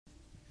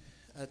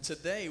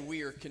Today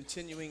we are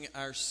continuing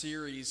our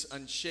series,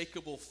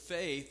 Unshakable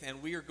Faith,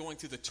 and we are going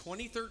through the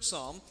 23rd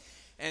Psalm.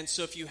 And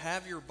so if you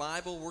have your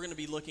Bible, we're going to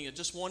be looking at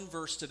just one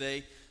verse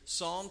today,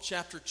 Psalm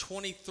chapter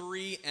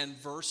 23 and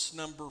verse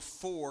number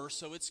 4.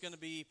 So it's going to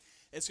be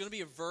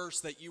a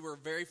verse that you are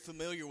very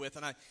familiar with.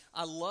 And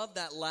I love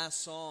that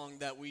last song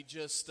that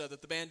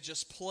that the band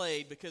just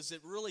played, because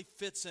it really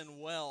fits in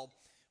well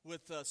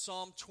with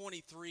Psalm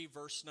 23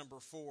 verse number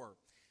 4.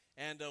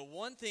 And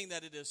one thing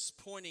that it is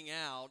pointing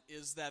out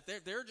is that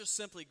there are just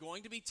simply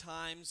going to be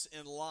times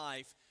in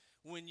life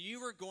when you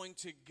are going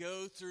to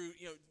go through,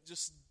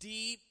 just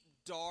deep,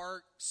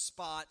 dark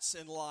spots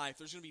in life.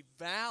 There's going to be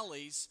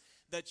valleys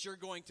that you're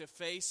going to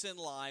face in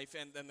life.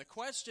 And the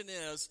question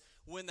is,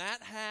 when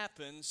that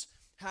happens,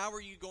 how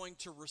are you going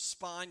to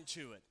respond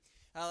to it?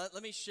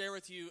 Let me share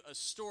with you a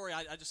story.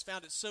 I just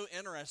found it so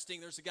interesting.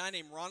 There's a guy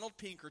named Ronald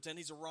Pinkerton.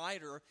 He's a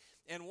writer,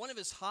 and one of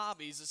his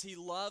hobbies is he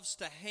loves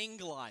to hang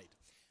glide.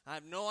 I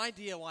have no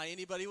idea why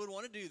anybody would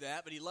want to do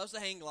that, but he loves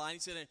to hang glide. He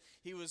said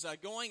he was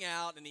going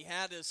out, and he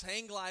had his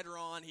hang glider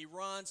on. He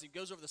runs. He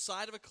goes over the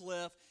side of a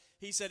cliff.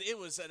 He said it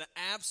was an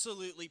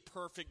absolutely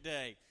perfect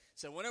day.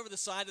 So went over the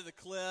side of the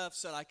cliff,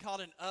 said I caught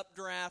an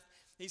updraft.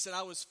 He said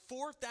I was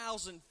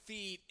 4,000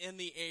 feet in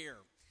the air.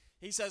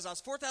 He says I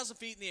was 4,000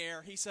 feet in the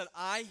air. He said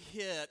I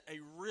hit a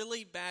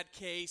really bad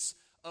case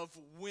of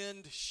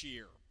wind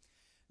shear.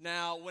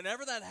 Now,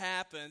 whenever that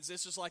happens,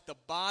 it's just like the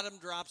bottom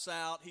drops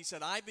out. He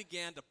said, I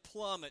began to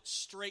plummet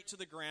straight to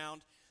the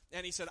ground,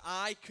 and he said,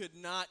 I could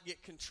not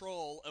get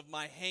control of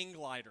my hang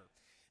glider.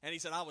 And he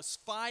said, I was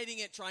fighting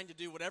it, trying to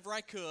do whatever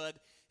I could.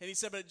 And he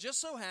said, but it just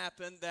so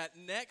happened that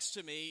next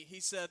to me, he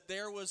said,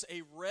 there was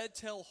a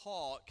red-tailed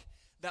hawk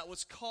that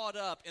was caught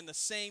up in the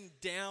same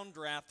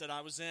downdraft that I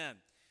was in.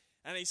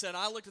 And he said,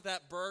 I looked at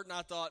that bird, and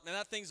I thought, man,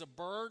 that thing's a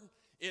bird.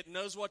 It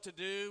knows what to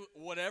do.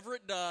 Whatever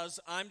it does,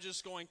 I'm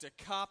just going to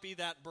copy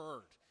that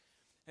bird.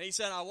 And he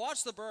said, I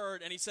watched the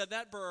bird, and he said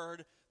that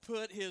bird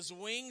put his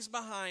wings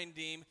behind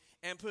him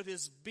and put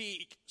his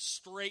beak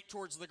straight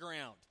towards the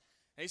ground.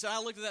 And he said,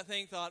 I looked at that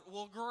thing and thought,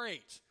 well,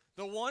 great.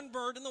 The one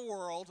bird in the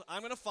world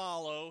I'm going to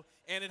follow,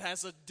 and it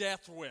has a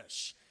death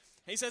wish.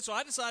 He said, so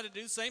I decided to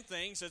do the same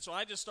thing. He said, so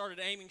I just started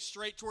aiming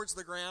straight towards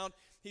the ground.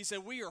 He said,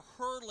 we are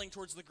hurtling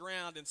towards the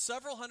ground, and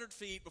several hundred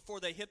feet before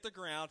they hit the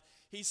ground,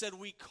 he said,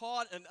 we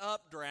caught an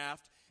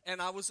updraft,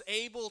 and I was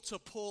able to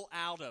pull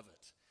out of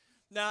it.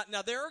 Now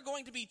there are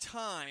going to be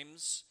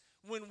times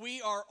when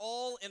we are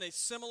all in a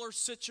similar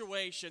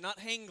situation, not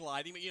hang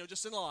gliding, but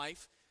just in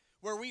life,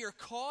 where we are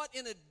caught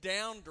in a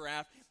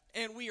downdraft,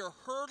 and we are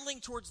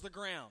hurtling towards the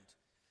ground.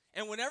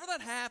 And whenever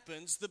that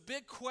happens, the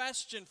big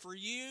question for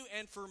you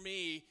and for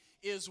me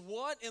is,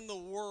 what in the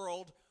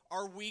world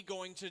are we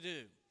going to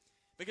do?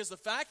 Because the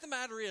fact of the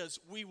matter is,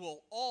 we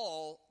will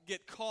all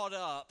get caught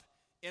up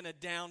in a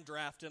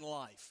downdraft in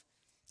life.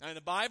 And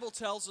the Bible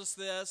tells us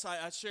this.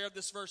 I shared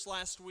this verse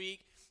last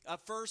week.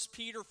 1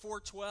 Peter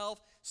 4:12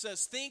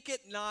 says, think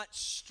it not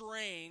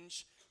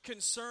strange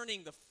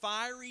concerning the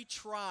fiery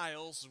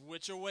trials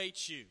which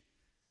await you.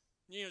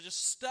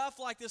 Just stuff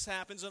like this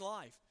happens in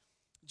life.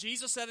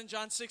 Jesus said in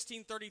John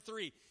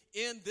 16:33,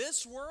 in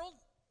this world,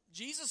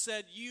 Jesus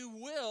said, you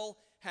will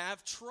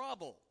have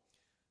trouble.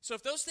 So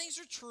if those things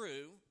are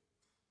true,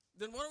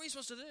 then what are we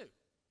supposed to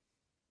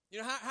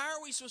do? How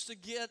are we supposed to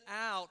get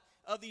out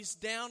of these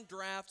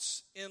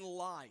downdrafts in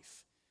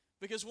life?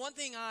 Because one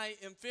thing I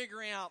am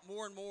figuring out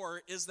more and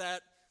more is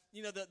that,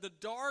 the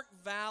dark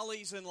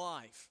valleys in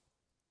life,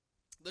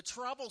 the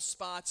trouble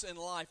spots in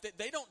life,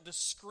 they don't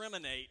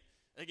discriminate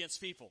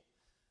against people.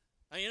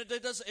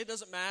 It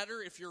doesn't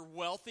matter if you're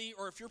wealthy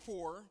or if you're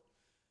poor.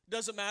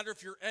 Doesn't matter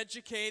if you're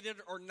educated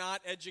or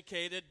not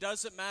educated.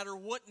 Doesn't matter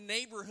what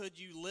neighborhood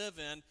you live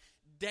in.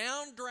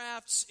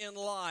 Downdrafts in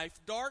life,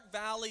 dark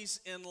valleys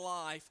in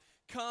life,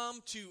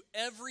 come to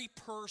every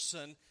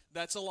person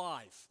that's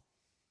alive.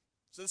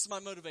 So this is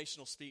my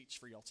motivational speech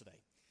for y'all today.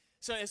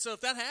 So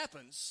if that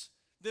happens,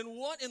 then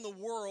what in the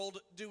world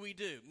do we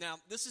do? Now,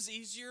 this is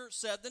easier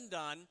said than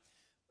done,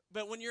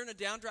 but when you're in a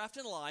downdraft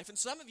in life, and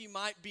some of you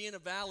might be in a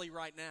valley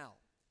right now,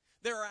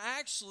 there are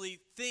actually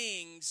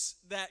things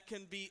that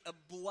can be a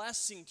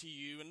blessing to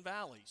you in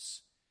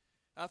valleys.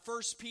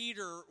 1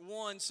 Peter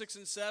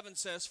 1:6-7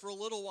 says, for a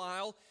little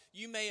while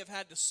you may have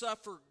had to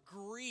suffer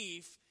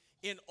grief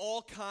in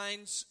all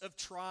kinds of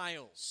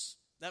trials.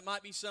 That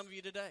might be some of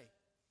you today.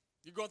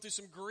 You're going through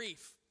some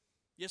grief.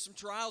 You have some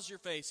trials you're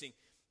facing.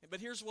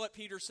 But here's what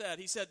Peter said.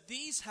 He said,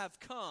 these have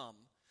come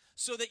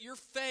so that your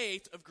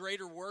faith of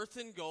greater worth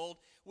than gold,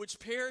 which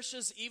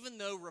perishes even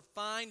though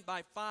refined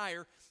by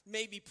fire,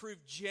 may be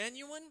proved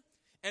genuine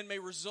and may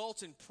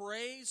result in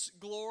praise,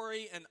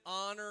 glory, and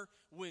honor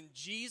when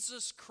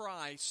Jesus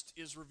Christ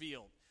is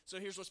revealed. So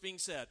here's what's being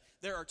said.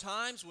 There are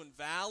times when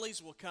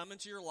valleys will come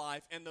into your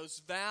life, and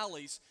those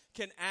valleys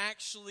can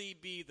actually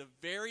be the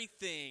very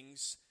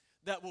things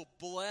that will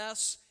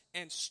bless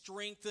and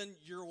strengthen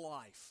your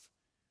life.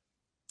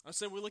 I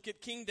said we look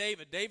at King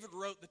David. David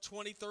wrote the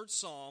 23rd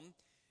Psalm,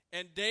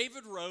 and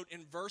David wrote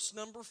in verse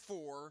number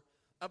 4,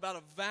 about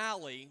a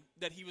valley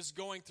that he was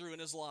going through in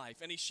his life.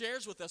 And he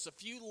shares with us a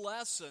few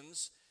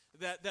lessons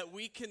that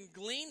we can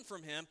glean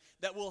from him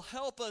that will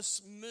help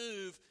us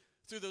move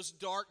through those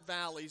dark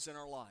valleys in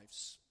our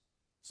lives.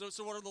 So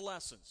what are the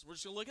lessons? We're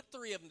just going to look at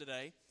 3 of them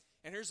today.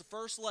 And here's the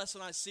first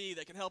lesson I see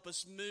that can help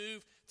us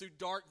move through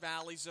dark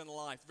valleys in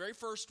life. The very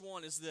first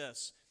one is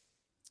this: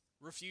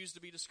 refuse to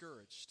be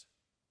discouraged.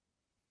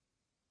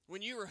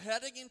 When you are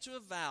heading into a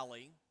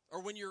valley,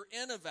 or when you're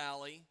in a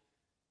valley,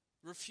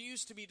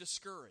 refuse to be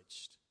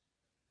discouraged.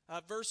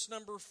 Verse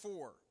number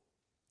 4.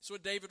 That's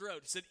what David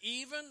wrote. He said,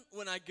 even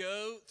when I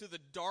go through the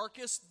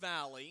darkest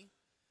valley,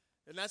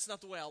 and that's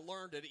not the way I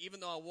learned it, even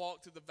though I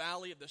walk through the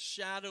valley of the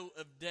shadow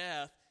of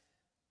death,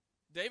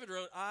 David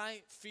wrote,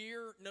 I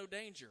fear no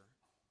danger,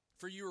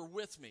 for you are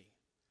with me.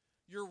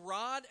 Your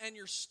rod and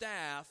your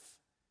staff,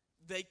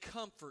 they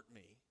comfort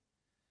me.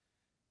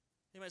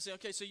 You might say,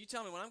 okay, so you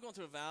tell me, when I'm going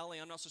through a valley,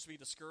 I'm not supposed to be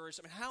discouraged.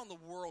 I mean, how in the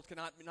world can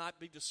I not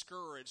be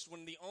discouraged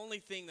when the only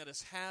thing that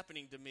is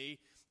happening to me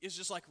is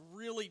just like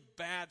really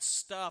bad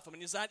stuff? I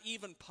mean, is that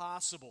even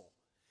possible?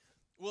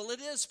 Well, it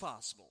is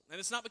possible. And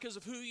it's not because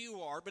of who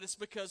you are, but it's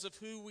because of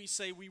who we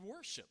say we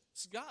worship.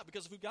 It's God,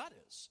 because of who God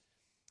is.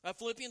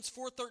 Philippians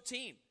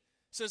 4:13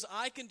 says,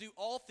 I can do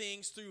all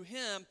things through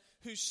him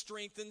who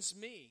strengthens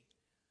me.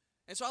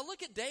 And so I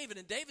look at David,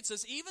 and David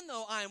says, even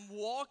though I am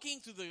walking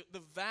through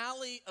the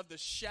valley of the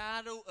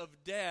shadow of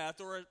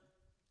death, or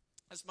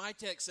as my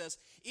text says,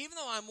 even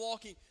though I'm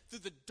walking through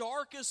the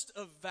darkest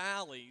of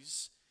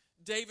valleys,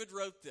 David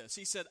wrote this.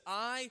 He said,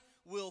 I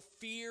will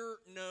fear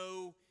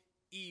no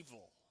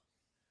evil.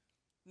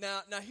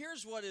 Now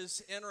here's what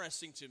is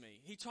interesting to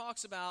me. He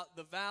talks about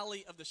the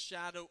valley of the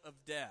shadow of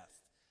death.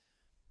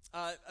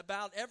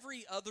 About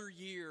every other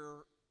year,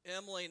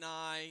 Emily and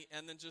I,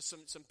 and then just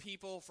some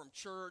people from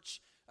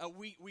church,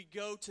 we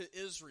go to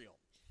Israel.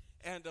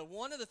 And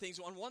one of the things,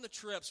 on one of the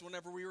trips,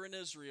 whenever we were in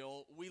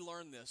Israel, we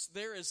learned this.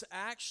 There is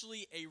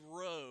actually a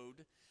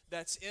road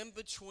that's in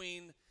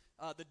between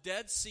the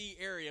Dead Sea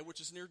area,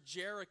 which is near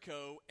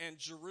Jericho, and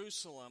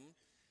Jerusalem,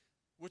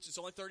 which is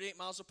only 38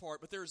 miles apart.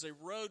 But there is a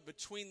road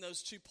between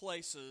those two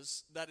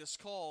places that is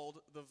called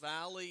the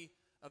Valley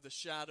of the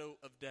Shadow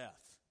of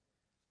Death.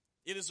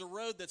 It is a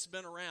road that's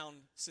been around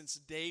since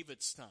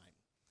David's time.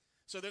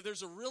 So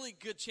there's a really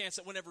good chance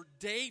that whenever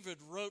David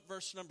wrote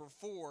verse number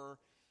 4,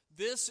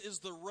 this is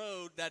the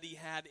road that he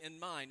had in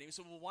mind. And you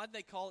say, well, why did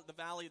they call it the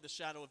Valley of the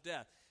Shadow of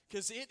Death?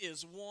 Because it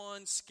is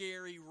one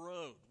scary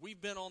road.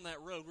 We've been on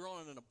that road. We're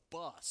on it in a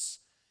bus.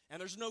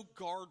 And there's no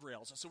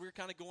guardrails. So we're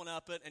kind of going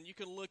up it, and you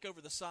can look over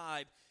the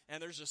side,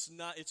 and there's just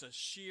it's a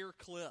sheer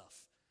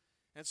cliff.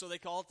 And so they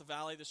call it the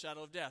Valley of the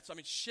Shadow of Death. So, I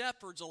mean,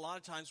 shepherds a lot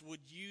of times would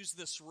use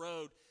this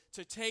road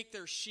to take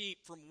their sheep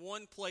from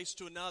one place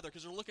to another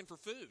because they're looking for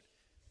food.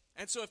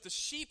 And so if the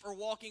sheep are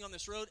walking on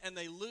this road and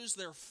they lose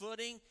their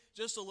footing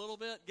just a little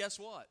bit, guess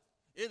what?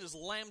 It is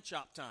lamb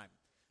chop time.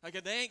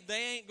 Okay, they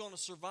ain't going to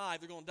survive.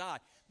 They're going to die.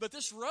 But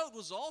this road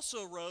was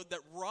also a road that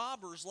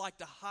robbers like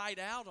to hide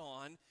out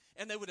on,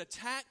 and they would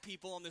attack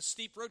people on this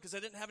steep road because they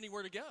didn't have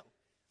anywhere to go.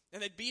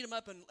 And they'd beat them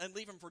up and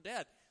leave them for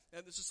dead.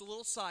 And this is a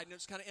little side note.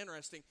 It's kind of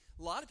interesting.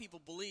 A lot of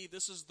people believe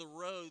this is the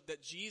road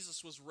that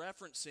Jesus was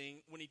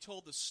referencing when he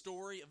told the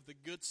story of the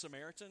Good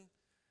Samaritan.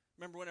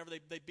 Remember whenever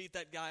they beat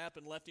that guy up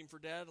and left him for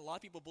dead? A lot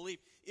of people believe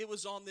it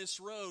was on this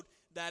road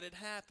that it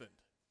happened.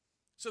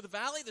 So the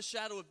Valley of the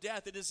Shadow of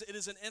Death, it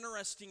is an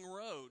interesting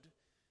road.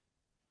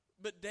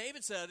 But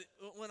David said,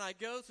 when I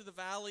go through the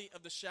Valley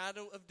of the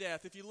Shadow of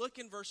Death, if you look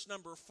in verse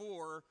number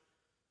 4,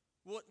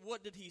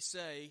 what did he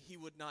say he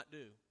would not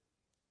do?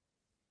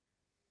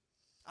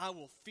 I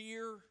will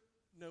fear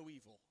no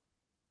evil.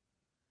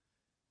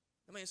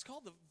 I mean, it's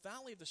called the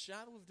Valley of the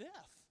Shadow of Death.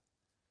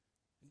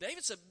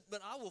 David said,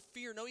 but I will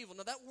fear no evil.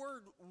 Now, that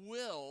word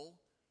will,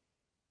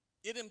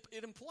 it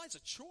implies a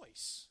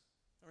choice.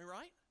 I mean,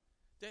 right?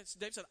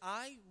 David said,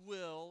 I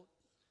will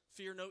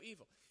fear no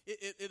evil.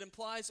 It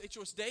implies a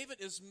choice. David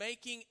is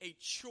making a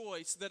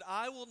choice that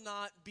I will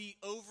not be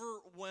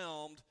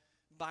overwhelmed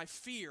by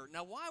fear.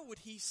 Now, why would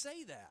he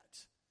say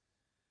that?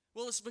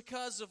 Well, it's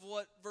because of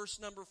what verse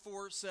number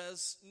 4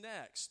 says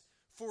next.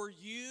 For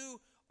you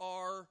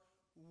are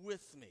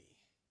with me.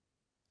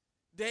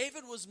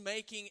 David was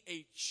making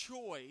a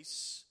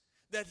choice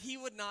that he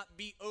would not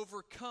be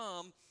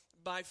overcome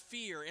by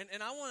fear.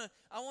 And I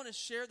want to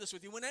share this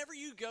with you. Whenever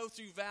you go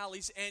through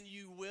valleys, and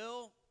you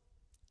will,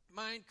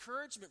 my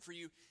encouragement for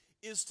you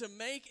is to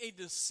make a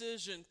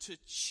decision to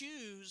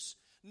choose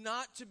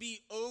not to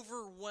be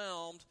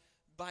overwhelmed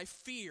by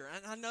fear.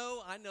 And I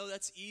know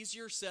that's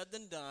easier said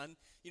than done.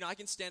 You know, I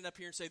can stand up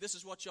here and say, this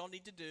is what y'all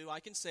need to do. I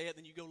can say it,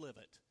 then you go live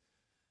it.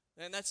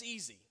 And that's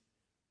easy.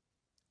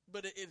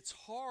 But it's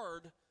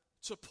hard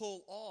to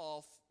pull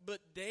off. But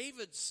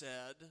David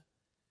said,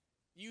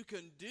 you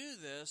can do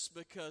this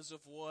because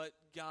of what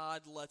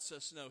God lets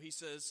us know. He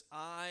says,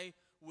 I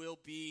will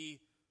be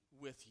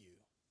with you.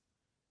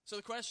 So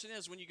the question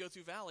is, when you go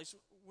through valleys,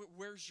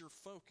 where's your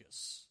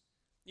focus?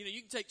 You know,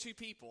 you can take two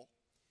people,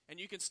 and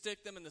you can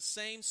stick them in the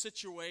same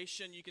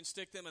situation. You can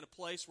stick them in a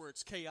place where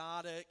it's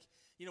chaotic.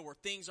 where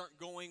things aren't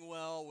going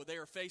well, where they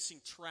are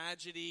facing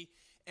tragedy,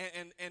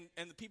 and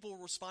the people will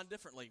respond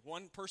differently.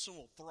 One person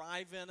will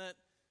thrive in it.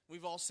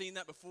 We've all seen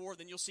that before.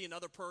 Then you'll see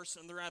another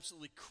person, and they're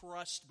absolutely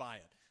crushed by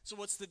it. So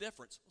what's the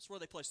difference? It's where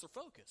they place their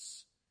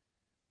focus.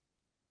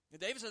 And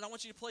David said, I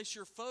want you to place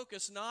your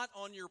focus not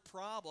on your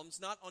problems,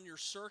 not on your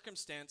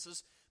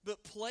circumstances,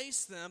 but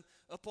place them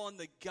upon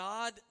the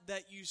God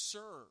that you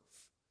serve.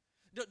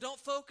 Don't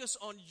focus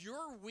on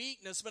your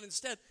weakness, but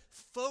instead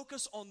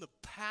focus on the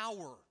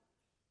power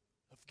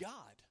of God.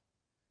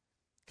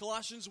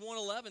 Colossians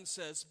 1:11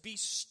 says, be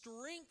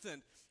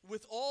strengthened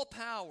with all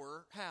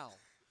power, how?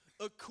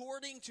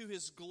 According to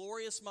his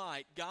glorious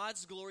might,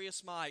 God's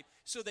glorious might,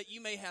 so that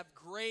you may have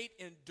great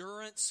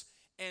endurance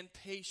and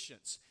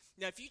patience.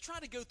 Now, if you try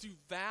to go through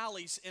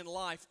valleys in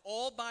life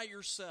all by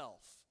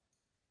yourself,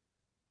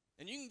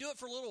 and you can do it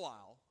for a little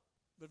while,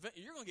 but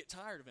you're going to get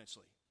tired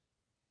eventually.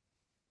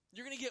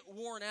 You're going to get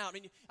worn out. I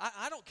mean,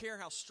 I don't care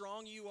how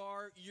strong you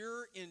are,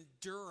 your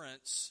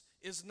endurance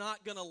is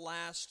not going to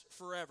last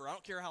forever. I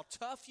don't care how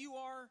tough you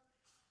are,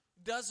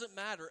 doesn't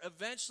matter.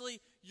 Eventually,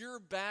 your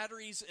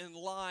batteries in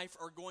life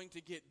are going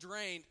to get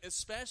drained,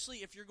 especially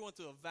if you're going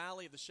through a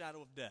valley of the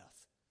shadow of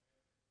death.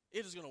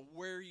 It is going to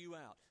wear you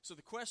out. So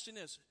the question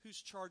is, who's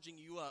charging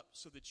you up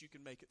so that you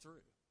can make it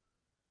through?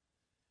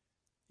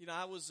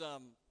 I was a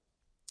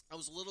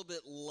little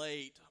bit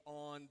late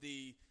on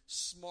the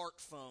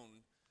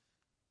smartphone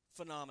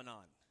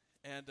phenomenon.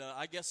 And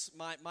I guess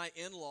my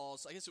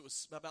in-laws, I guess it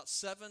was about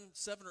seven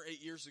or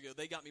 8 years ago,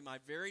 they got me my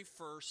very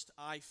first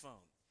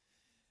iPhone.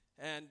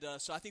 And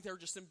so I think they were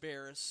just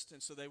embarrassed,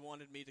 and so they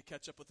wanted me to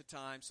catch up with the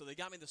time. So they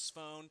got me this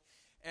phone,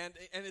 and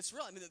it's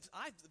real. I mean,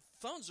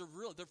 phones are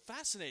real. They're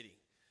fascinating.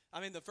 I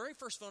mean, the very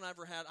first phone I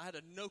ever had, I had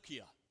a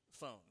Nokia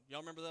phone.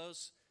 Y'all remember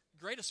those?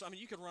 Greatest. I mean,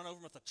 you could run over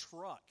them with a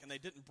truck, and they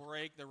didn't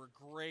break. They were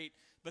great,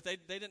 but they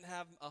didn't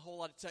have a whole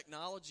lot of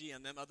technology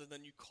in them other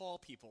than you call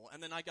people.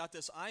 And then I got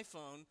this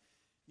iPhone.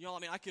 I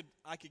mean, I could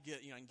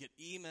get, I can get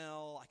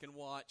email. I can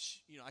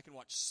watch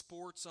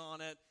sports on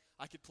it.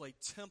 I could play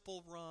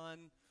Temple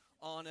Run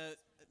on it.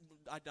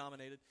 I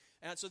dominated.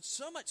 And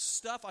so much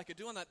stuff I could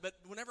do on that. But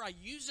whenever I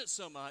use it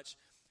so much,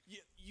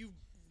 you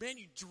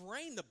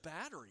drain the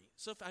battery.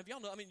 So if y'all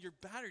know, I mean, your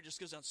battery just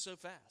goes down so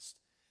fast.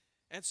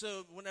 And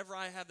so whenever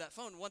I have that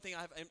phone, one thing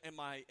I have in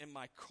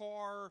my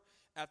car,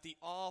 at the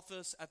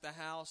office, at the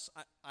house,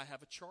 I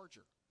have a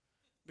charger.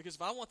 Because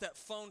if I want that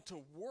phone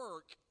to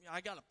work,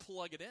 I got to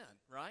plug it in,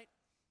 right?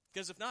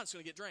 Because if not, it's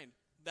going to get drained.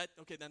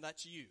 Then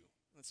that's you.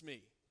 That's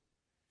me.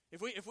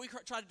 If we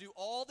try to do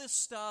all this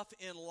stuff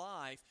in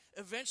life,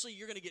 eventually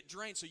you're going to get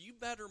drained. So you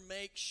better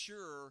make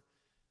sure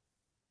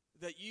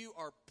that you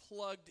are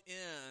plugged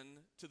in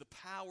to the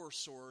power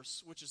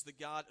source, which is the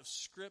God of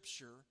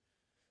Scripture,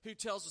 who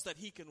tells us that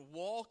he can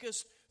walk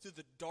us through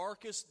the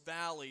darkest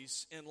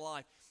valleys in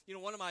life.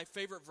 One of my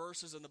favorite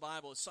verses in the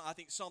Bible is, I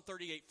think, Psalm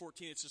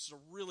 38:14. It's just a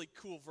really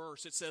cool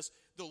verse. It says,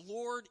 the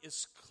Lord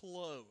is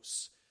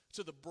close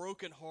to the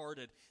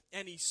brokenhearted,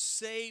 and he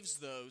saves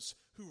those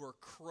who are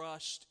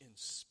crushed in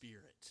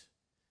spirit.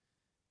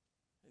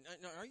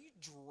 Now, are you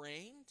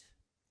drained?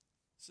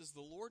 It says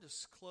the Lord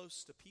is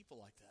close to people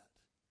like that.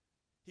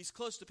 He's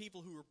close to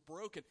people who are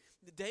broken.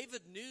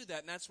 David knew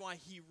that, and that's why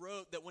he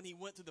wrote that when he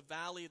went through the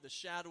valley of the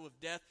shadow of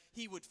death,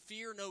 he would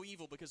fear no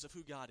evil because of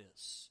who God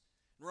is.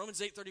 And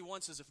Romans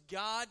 8:31 says, if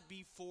God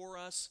be for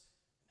us,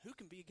 who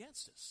can be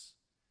against us?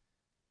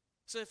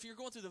 So if you're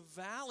going through the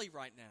valley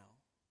right now,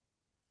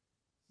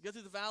 you go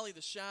through the valley of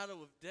the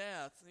shadow of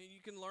death,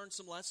 you can learn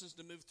some lessons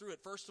to move through it.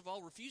 First of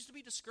all, refuse to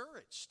be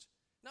discouraged.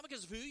 Not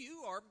because of who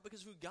you are, but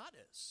because of who God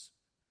is.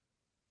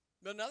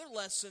 But another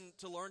lesson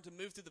to learn to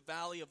move through the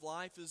valley of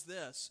life is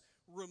this.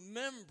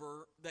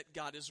 Remember that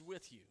God is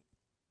with you.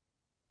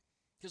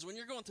 Because when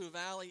you're going through a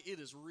valley, it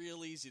is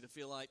real easy to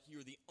feel like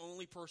you're the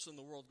only person in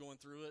the world going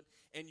through it,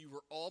 and you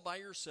were all by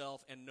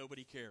yourself and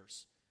nobody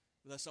cares.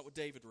 But that's not what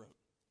David wrote.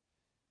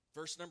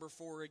 Verse number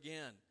 4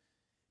 again.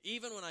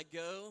 Even when I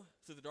go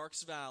through the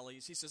darkest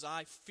valleys, he says,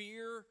 I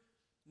fear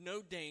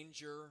no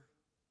danger.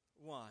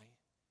 Why?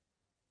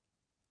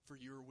 For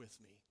you are with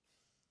me.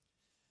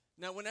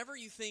 Now, whenever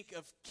you think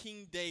of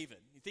King David,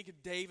 you think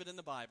of David in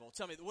the Bible,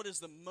 tell me, what is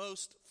the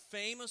most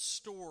famous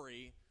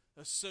story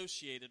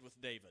associated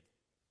with David?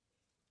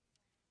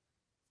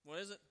 What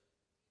is it?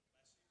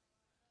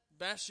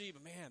 Bathsheba.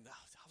 Man,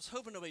 I was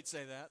hoping nobody'd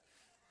say that.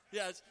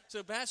 Yeah,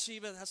 so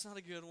Bathsheba, that's not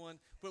a good one.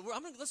 But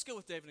let's go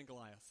with David and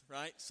Goliath,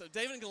 right? So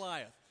David and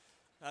Goliath.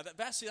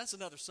 Bathsheba, that's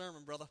another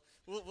sermon, brother.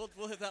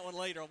 We'll hit that one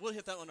later. We'll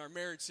hit that one in our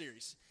marriage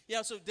series.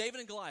 Yeah, so David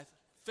and Goliath.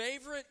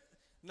 Favorite,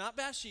 not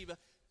Bathsheba.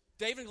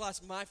 David and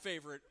Goliath is my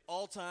favorite,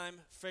 all-time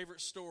favorite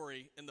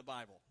story in the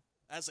Bible.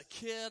 As a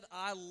kid,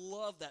 I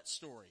love that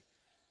story.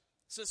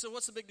 So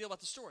what's the big deal about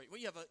the story? Well,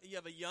 you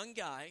have a young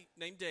guy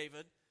named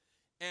David,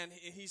 and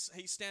he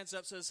stands up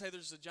and says, hey,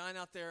 there's a giant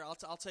out there.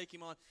 I'll take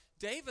him on.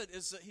 David,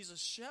 he's a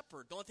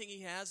shepherd. The only thing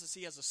he has is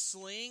he has a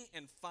sling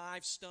and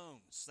 5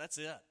 stones. That's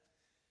it.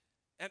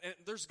 And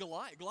there's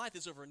Goliath. Goliath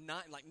is over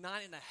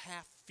 9.5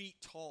 feet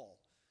tall.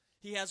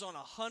 He has on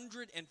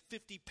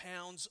 150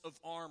 pounds of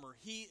armor.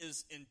 He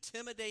is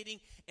intimidating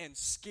and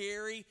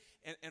scary.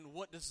 And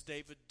what does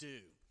David do?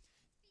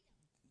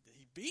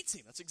 He beats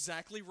him. That's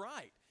exactly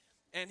right.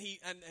 And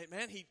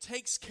he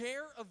takes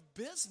care of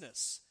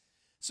business.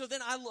 So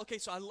then I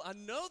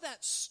know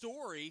that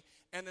story,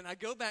 and then I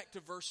go back to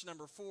verse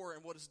number 4,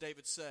 and what does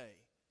David say?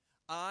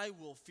 I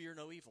will fear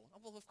no evil.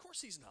 Well, of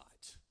course he's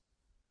not.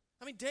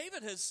 I mean,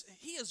 David has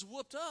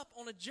whooped up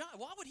on a giant.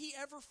 Why would he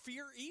ever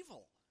fear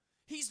evil?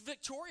 He's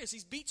victorious. He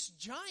beats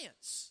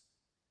giants.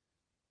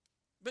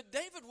 But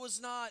David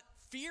was not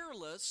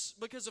fearless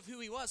because of who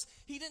he was.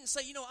 He didn't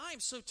say, I am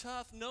so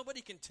tough,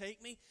 nobody can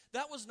take me.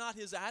 That was not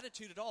his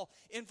attitude at all.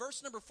 In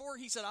verse number 4,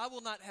 he said, I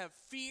will not have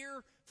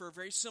fear for a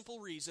very simple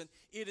reason.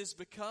 It is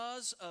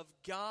because of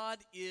God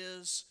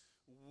is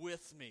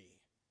with me.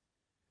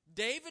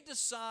 David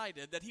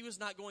decided that he was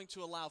not going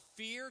to allow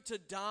fear to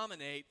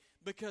dominate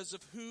because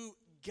of who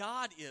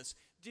God is.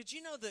 Did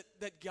you know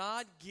that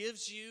God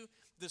gives you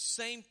the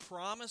same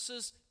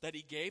promises that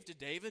he gave to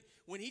David?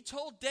 When he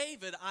told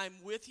David, I'm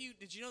with you,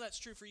 did you know that's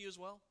true for you as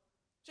well?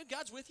 Did you know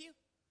God's with you?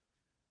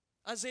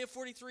 Isaiah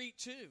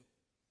 43:2.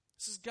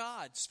 This is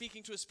God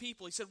speaking to his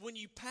people. He said, when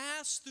you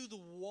pass through the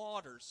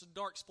waters,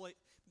 dark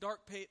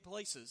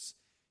places,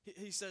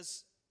 he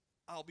says,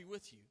 I'll be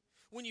with you.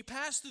 When you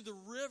pass through the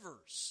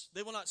rivers,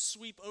 they will not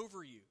sweep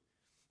over you.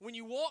 When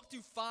you walk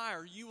through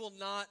fire, you will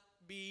not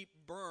be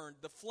burned.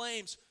 The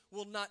flames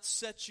will not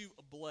set you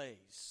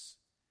ablaze.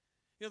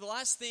 The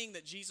last thing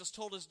that Jesus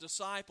told his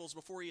disciples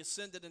before he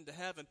ascended into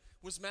heaven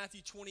was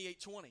Matthew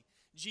 28:20.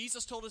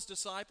 Jesus told his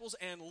disciples,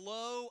 and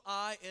lo,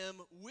 I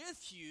am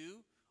with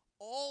you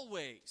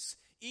always,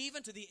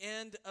 even to the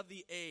end of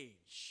the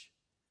age.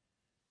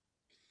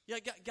 Yeah,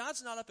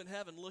 God's not up in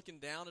heaven looking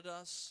down at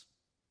us,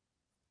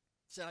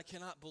 saying, I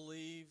cannot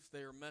believe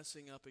they are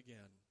messing up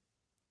again.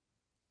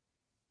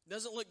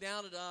 Doesn't look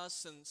down at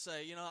us and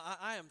say,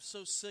 I am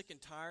so sick and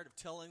tired of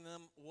telling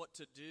them what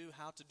to do,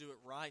 how to do it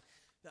right.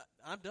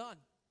 I'm done.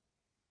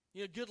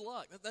 Good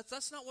luck.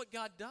 That's not what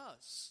God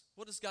does.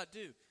 What does God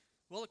do?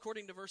 Well,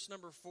 according to verse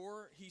number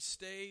 4, he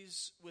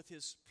stays with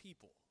his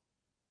people.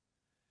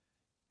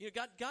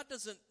 God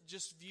doesn't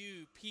just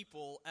view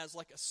people as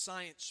like a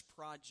science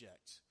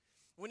project.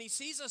 When he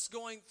sees us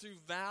going through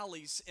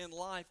valleys in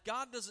life,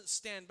 God doesn't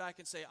stand back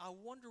and say, I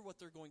wonder what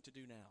they're going to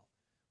do now.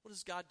 What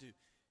does God do?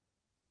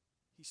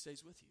 He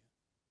stays with you.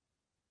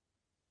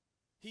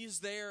 He is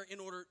there in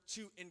order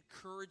to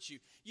encourage you.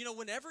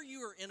 Whenever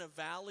you are in a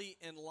valley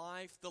in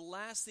life, the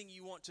last thing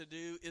you want to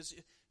do is,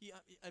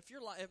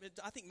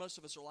 I think most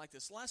of us are like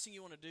this, the last thing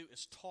you want to do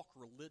is talk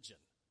religion.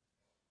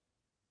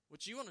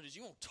 What you want to do is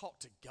you want to talk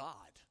to God.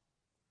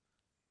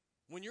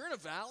 When you're in a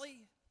valley,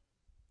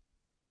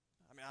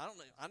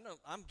 I know,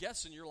 I'm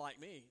guessing you're like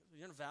me.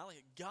 You're in a valley.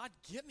 God,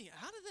 get me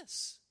out of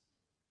this.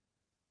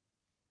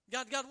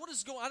 God, what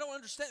is going on? I don't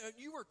understand.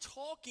 You are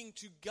talking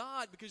to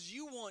God because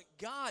you want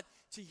God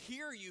to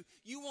hear you.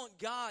 You want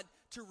God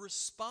to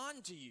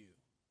respond to you.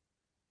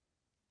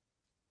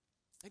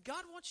 And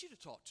God wants you to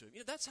talk to him.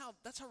 That's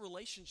how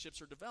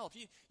relationships are developed.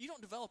 You don't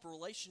develop a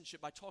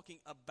relationship by talking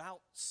about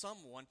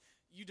someone.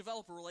 You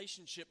develop a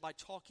relationship by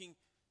talking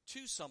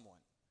to someone.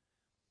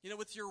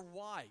 With your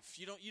wife,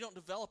 you don't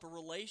develop a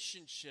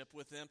relationship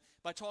with them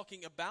by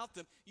talking about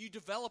them. You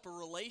develop a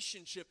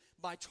relationship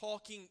by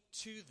talking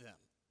to them.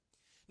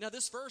 Now,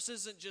 this verse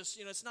isn't just,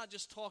 it's not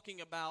just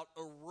talking about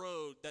a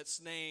road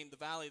that's named the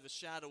Valley of the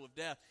Shadow of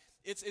Death.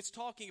 It's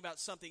talking about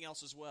something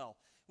else as well.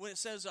 When it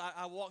says,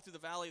 I walk through the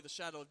Valley of the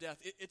Shadow of Death,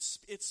 it's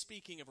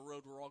speaking of a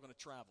road we're all going to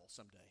travel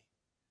someday.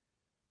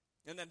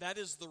 And that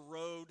is the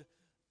road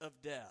of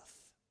death.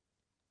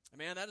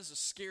 Man, that is a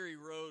scary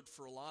road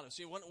for a lot of us.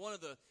 One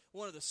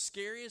of the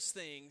scariest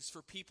things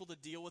for people to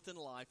deal with in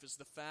life is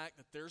the fact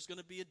that there's going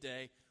to be a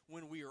day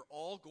when we are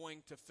all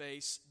going to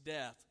face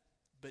death.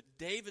 But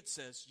David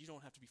says you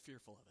don't have to be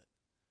fearful of it.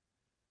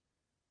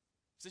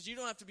 He says you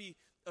don't have to be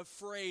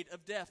afraid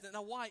of death.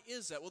 Now, why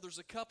is that? Well, there's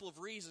a couple of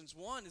reasons.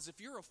 One is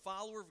if you're a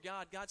follower of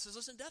God, God says,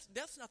 listen,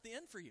 death's not the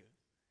end for you.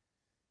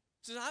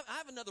 He says, I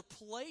have another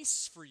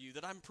place for you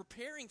that I'm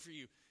preparing for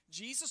you.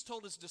 Jesus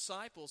told his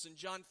disciples in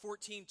John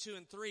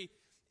 14:2-3,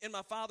 in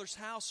my Father's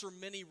house are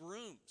many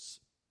rooms.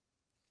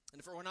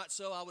 And if it were not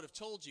so, I would have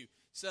told you. He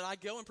said, I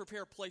go and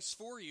prepare a place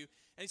for you.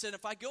 And he said,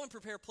 if I go and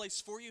prepare a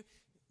place for you,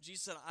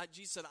 Jesus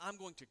said, I'm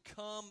going to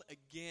come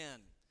again,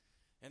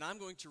 and I'm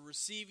going to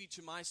receive you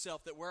to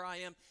myself, that where I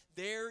am,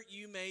 there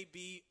you may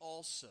be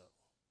also.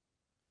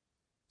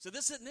 So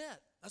this isn't it.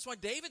 That's why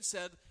David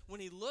said, when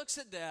he looks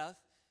at death,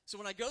 so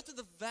when I go through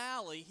the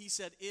valley, he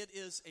said, it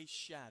is a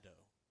shadow.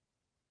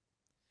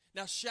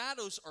 Now,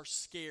 shadows are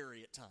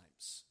scary at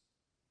times.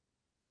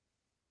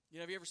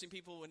 Have you ever seen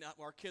people when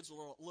our kids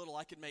were little?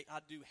 I'd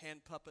do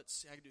hand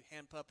puppets. I could do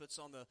hand puppets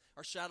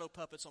or shadow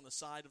puppets on the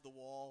side of the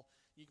wall.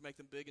 You can make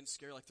them big and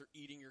scary, like they're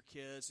eating your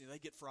kids. They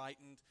get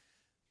frightened.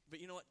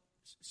 But you know what?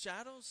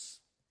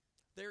 Shadows,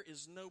 there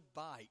is no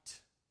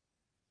bite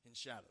in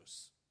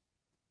shadows.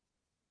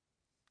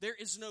 There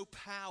is no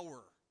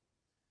power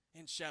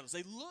in shadows.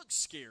 They look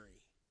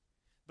scary.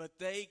 but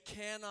they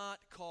cannot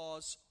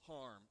cause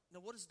harm. Now,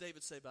 what does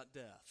David say about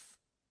death?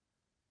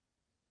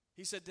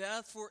 He said,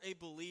 death for a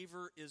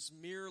believer is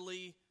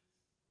merely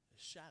a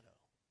shadow.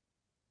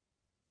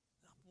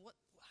 Now, what?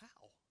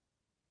 How?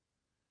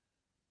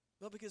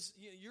 Well, because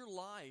your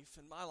life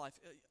and my life,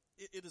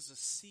 it is a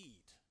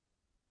seed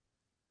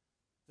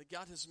that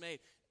God has made.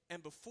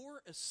 And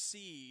before a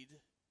seed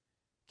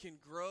can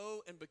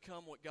grow and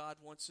become what God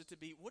wants it to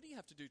be, what do you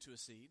have to do to a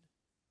seed?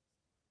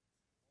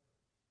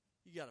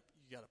 You got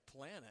to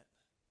plant it,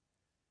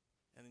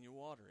 and then you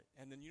water it.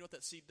 And then you know what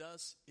that seed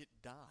does? It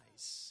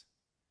dies.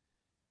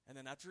 And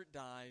then after it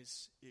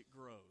dies, it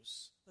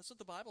grows. That's what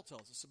the Bible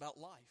tells us about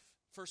life.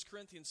 1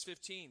 Corinthians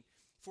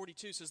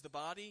 15:42 says, the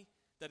body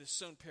that is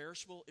sown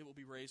perishable, it will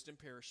be raised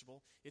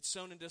imperishable. It's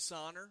sown in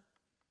dishonor,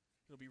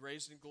 it'll be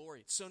raised in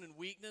glory. It's sown in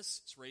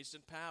weakness, it's raised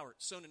in power.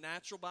 It's sown a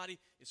natural body,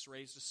 it's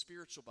raised a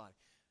spiritual body.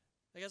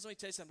 Now, guys, let me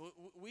tell you something.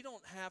 We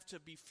don't have to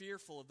be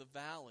fearful of the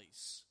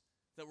valleys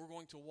that we're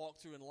going to walk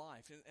through in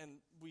life. And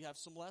we have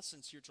some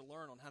lessons here to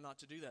learn on how not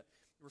to do that.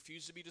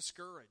 Refuse to be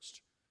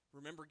discouraged.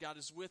 Remember, God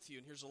is with you.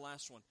 And here's the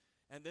last one.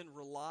 And then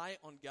rely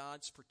on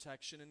God's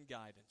protection and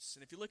guidance.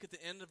 And if you look at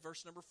the end of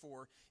verse number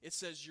 4, it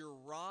says, your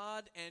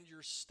rod and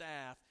your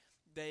staff,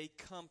 they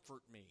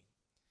comfort me.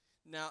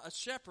 Now, a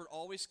shepherd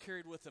always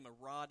carried with him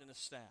a rod and a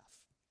staff.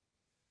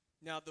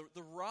 Now,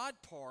 the rod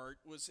part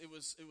was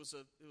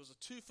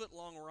a 2-foot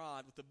long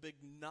rod with a big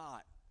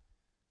knot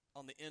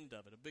on the end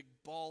of it, a big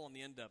ball on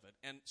the end of it.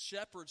 And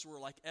shepherds were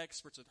like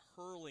experts at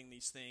hurling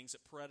these things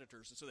at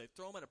predators. And so they'd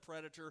throw them at a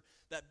predator.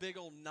 That big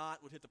old knot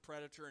would hit the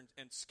predator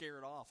and scare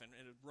it off, and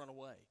it would run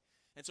away.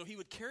 And so he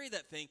would carry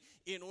that thing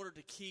in order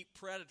to keep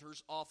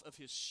predators off of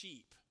his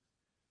sheep.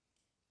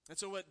 And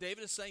so what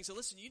David is saying, so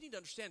listen, you need to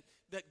understand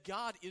that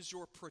God is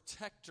your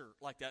protector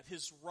like that.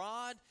 His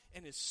rod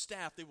and his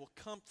staff, they will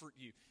comfort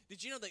you.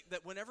 Did you know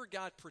that whenever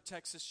God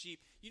protects his sheep,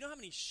 you know how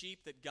many sheep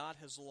that God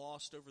has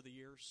lost over the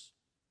years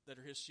that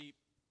are his sheep?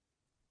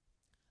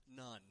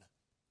 None.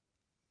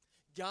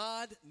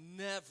 God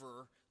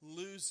never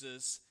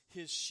loses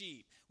his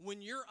sheep.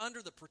 When you're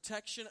under the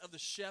protection of the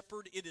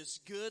shepherd, it is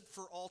good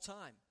for all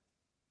time.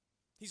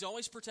 He's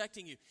always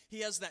protecting you. He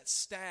has that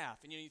staff,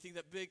 and you think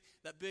that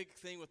big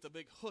thing with the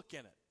big hook in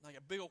it, like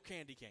a big old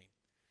candy cane.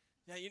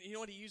 Now, you know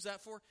what he used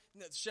that for?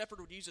 The shepherd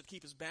would use it to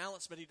keep his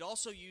balance, but he'd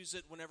also use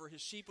it whenever his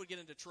sheep would get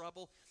into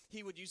trouble.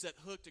 He would use that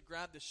hook to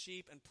grab the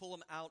sheep and pull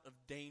them out of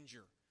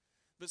danger.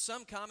 But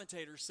some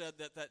commentators said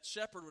that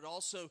shepherd would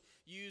also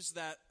use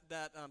that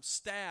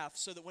staff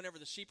so that whenever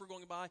the sheep were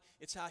going by,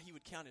 it's how he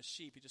would count his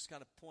sheep. He'd just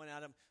kind of point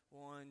at them,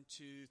 1,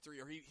 2, 3,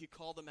 or he'd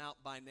call them out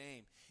by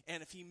name.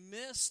 And if he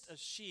missed a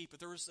sheep, if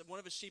there was one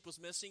of his sheep was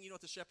missing, you know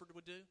what the shepherd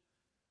would do?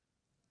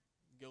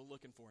 Go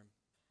looking for him.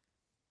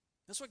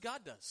 That's what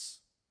God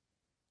does.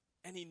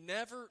 And he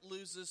never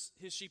loses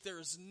his sheep. There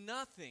is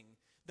nothing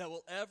that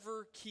will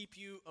ever keep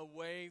you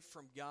away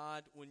from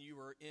God when you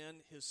are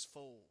in his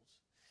fold.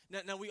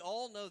 Now, we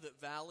all know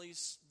that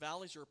valleys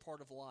are a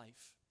part of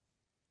life.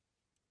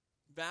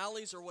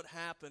 Valleys are what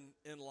happen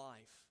in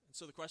life. And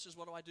so the question is,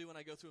 what do I do when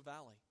I go through a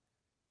valley?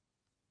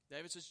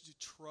 David says to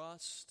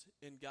trust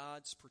in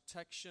God's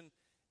protection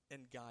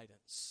and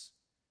guidance.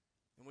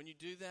 And when you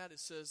do that, it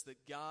says that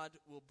God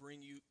will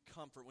bring you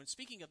comfort. When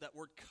speaking of that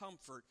word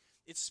comfort,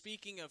 it's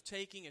speaking of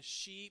taking a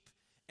sheep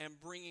and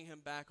bringing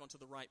him back onto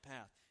the right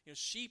path. You know,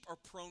 sheep are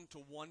prone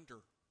to wander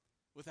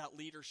without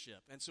leadership.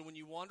 And so when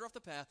you wander off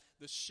the path,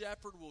 the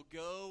shepherd will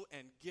go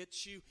and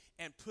get you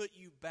and put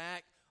you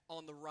back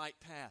on the right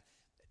path.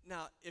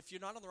 Now, if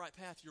you're not on the right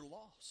path, you're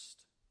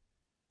lost.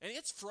 And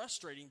it's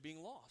frustrating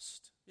being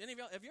lost. Any of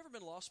y'all, have you ever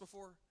been lost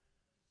before?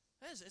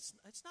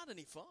 It's not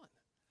any fun.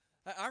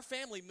 Our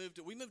family moved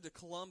to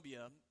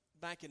Columbia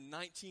back in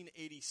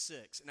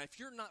 1986. And if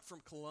you're not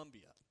from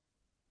Columbia,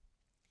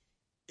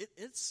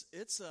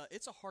 it's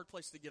a hard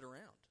place to get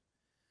around.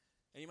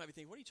 And you might be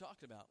thinking, what are you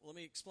talking about? Well, let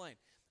me explain.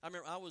 I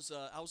remember I was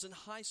in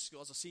high school.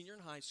 I was a senior in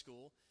high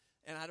school,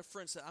 and I had a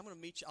friend say,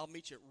 I'll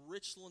meet you at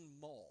Richland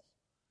Mall.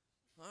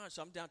 All right,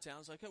 so I'm downtown. I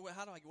was like, okay, well,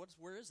 how do I go?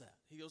 Where is that?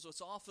 He goes, well,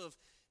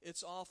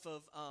 it's off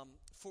of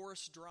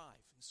Forest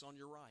Drive. It's on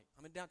your right.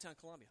 I'm in downtown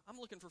Columbia. I'm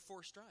looking for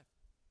Forest Drive.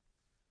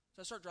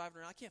 So I start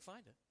driving around. I can't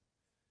find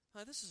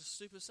it. This is a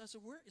stupid. I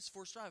said, where is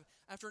Forest Drive?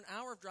 After an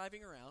hour of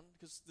driving around,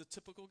 because the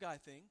typical guy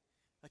thing,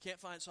 I can't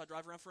find it, so I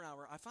drive around for an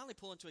hour. I finally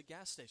pull into a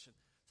gas station.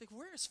 I think,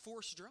 where is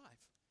Forest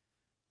Drive?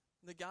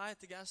 And the guy at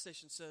the gas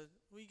station said,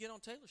 well, you get on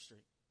Taylor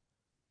Street.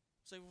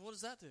 I say, well, what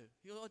does that do?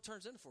 He goes, it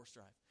turns into Forest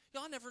Drive.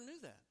 Y'all, I never knew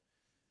that.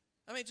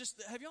 I mean,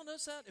 have y'all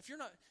noticed that? If you're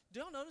not, do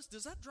y'all notice,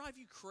 does that drive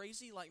you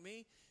crazy like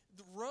me?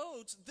 The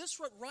roads, this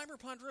road, Reimer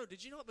Pond Road,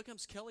 did you know it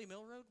becomes Kelly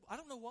Mill Road? I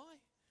don't know why.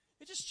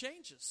 It just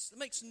changes. It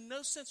makes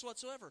no sense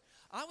whatsoever.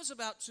 I was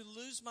about to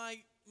lose my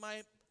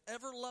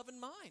ever-loving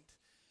mind.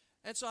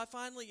 And so I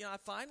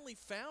finally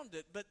found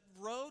it, but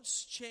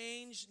roads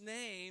change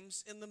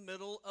names in the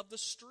middle of the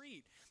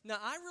street. Now,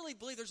 I really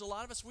believe there's a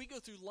lot of us, we go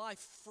through life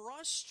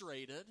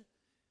frustrated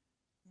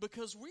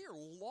because we are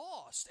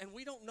lost and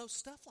we don't know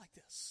stuff like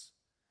this.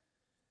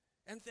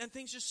 And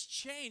things just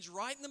change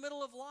right in the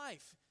middle of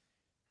life.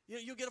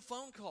 You'll get a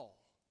phone call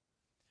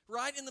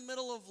right in the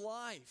middle of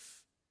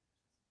life.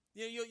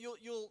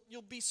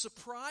 You'll be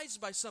surprised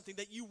by something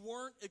that you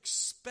weren't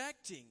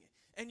expecting,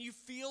 and you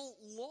feel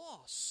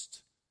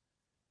lost.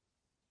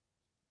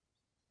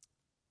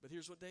 But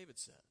here's what David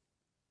said.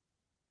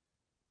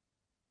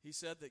 He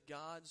said that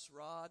God's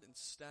rod and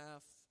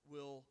staff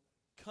will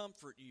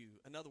comfort you.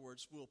 In other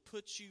words, will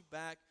put you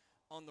back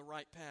on the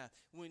right path.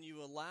 When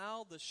you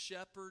allow the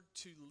shepherd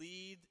to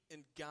lead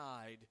and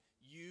guide,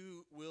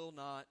 you will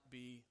not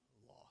be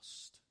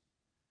lost.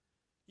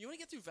 You want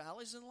to get through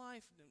valleys in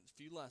life? A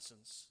few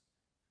lessons.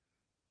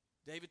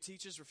 David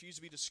teaches, refuse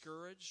to be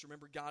discouraged.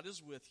 Remember, God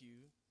is with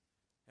you.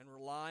 And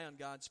rely on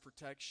God's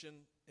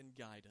protection and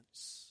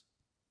guidance.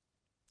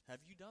 Have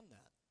you done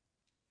that?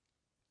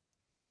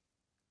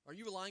 Are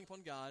you relying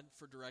upon God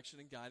for direction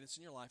and guidance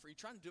in your life? Or are you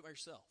trying to do it by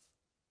yourself?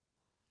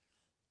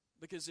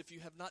 Because if you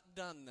have not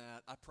done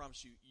that, I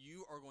promise you,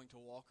 you are going to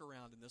walk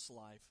around in this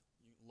life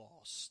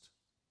lost.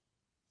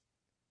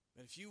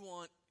 But if you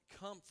want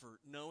comfort,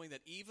 knowing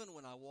that even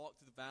when I walk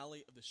through the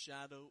valley of the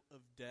shadow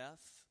of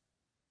death,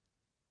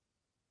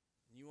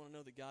 and you want to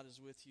know that God is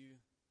with you,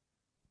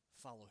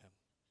 follow Him.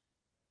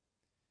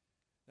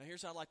 Now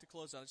here's how I'd like to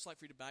close out. I'd just like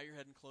for you to bow your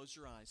head and close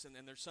your eyes.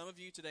 And there's some of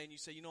you today and you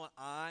say, you know what,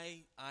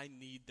 I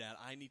need that.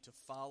 I need to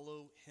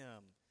follow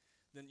Him.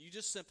 Then you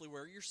just simply,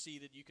 where you're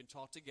seated, you can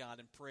talk to God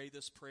and pray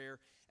this prayer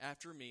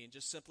after me and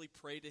just simply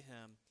pray to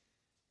Him.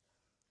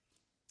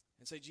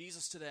 And say,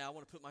 Jesus, today I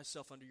want to put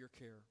myself under your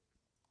care.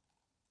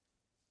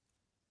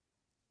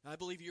 I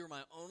believe you are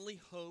my only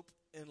hope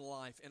in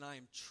life, and I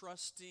am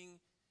trusting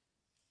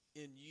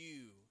in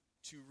you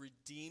to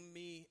redeem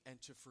me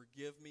and to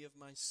forgive me of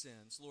my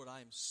sins. Lord,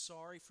 I am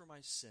sorry for my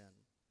sin.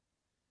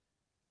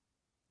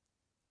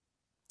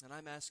 And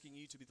I'm asking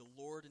you to be the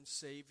Lord and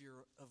Savior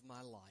of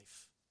my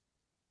life.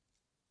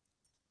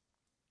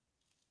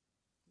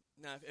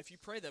 Now, if you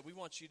pray that, we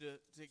want you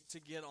to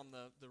get on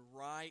the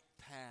right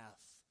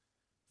path,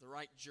 the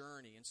right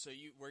journey. And so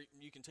where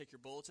you can take your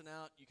bulletin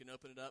out, you can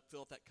open it up,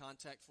 fill out that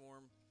contact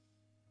form,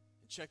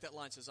 and check that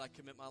line that says, I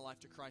commit my life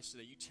to Christ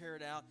today. You tear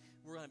it out.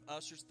 We're going to have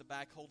ushers at the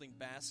back holding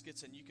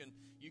baskets, and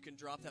you can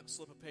drop that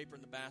slip of paper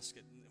in the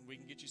basket, and we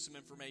can get you some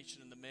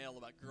information in the mail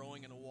about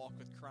growing in a walk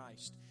with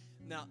Christ.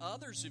 Now,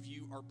 others of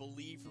you are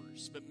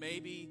believers, but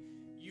maybe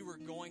you are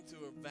going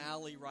through a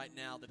valley right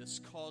now that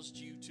has caused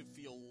you to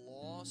feel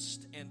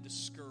lost and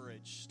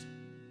discouraged.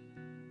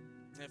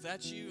 And if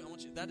that's you,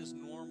 that is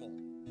normal.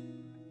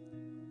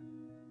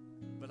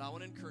 But I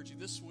want to encourage you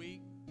this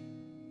week,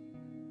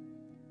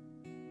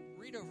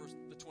 read over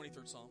the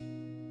 23rd Psalm.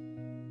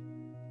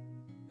 And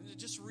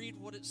just read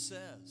what it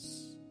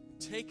says.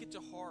 Take it to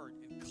heart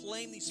and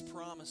claim these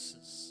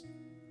promises.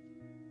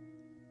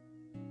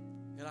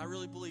 And I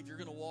really believe you're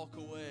going to walk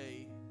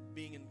away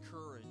being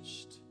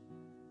encouraged.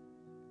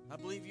 I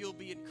believe you'll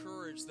be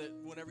encouraged that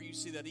whenever you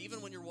see that,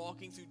 even when you're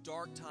walking through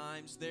dark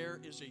times, there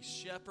is a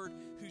shepherd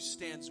who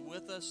stands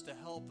with us to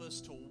help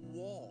us to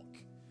walk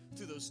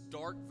through those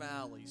dark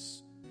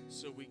valleys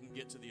so we can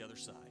get to the other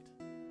side.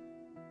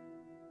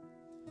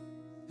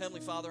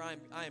 Heavenly Father,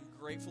 I am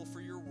grateful for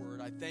your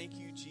word. I thank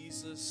you,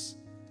 Jesus,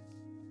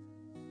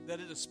 that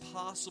it is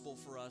possible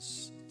for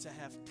us to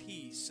have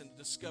peace and to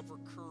discover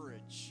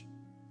courage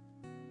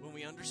when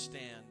we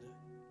understand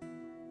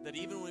that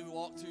even when we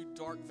walk through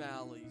dark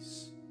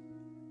valleys,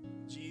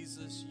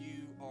 Jesus,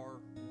 you are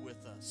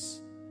with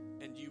us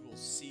and you will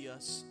see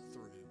us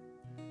through.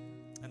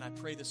 And I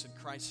pray this in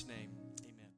Christ's name.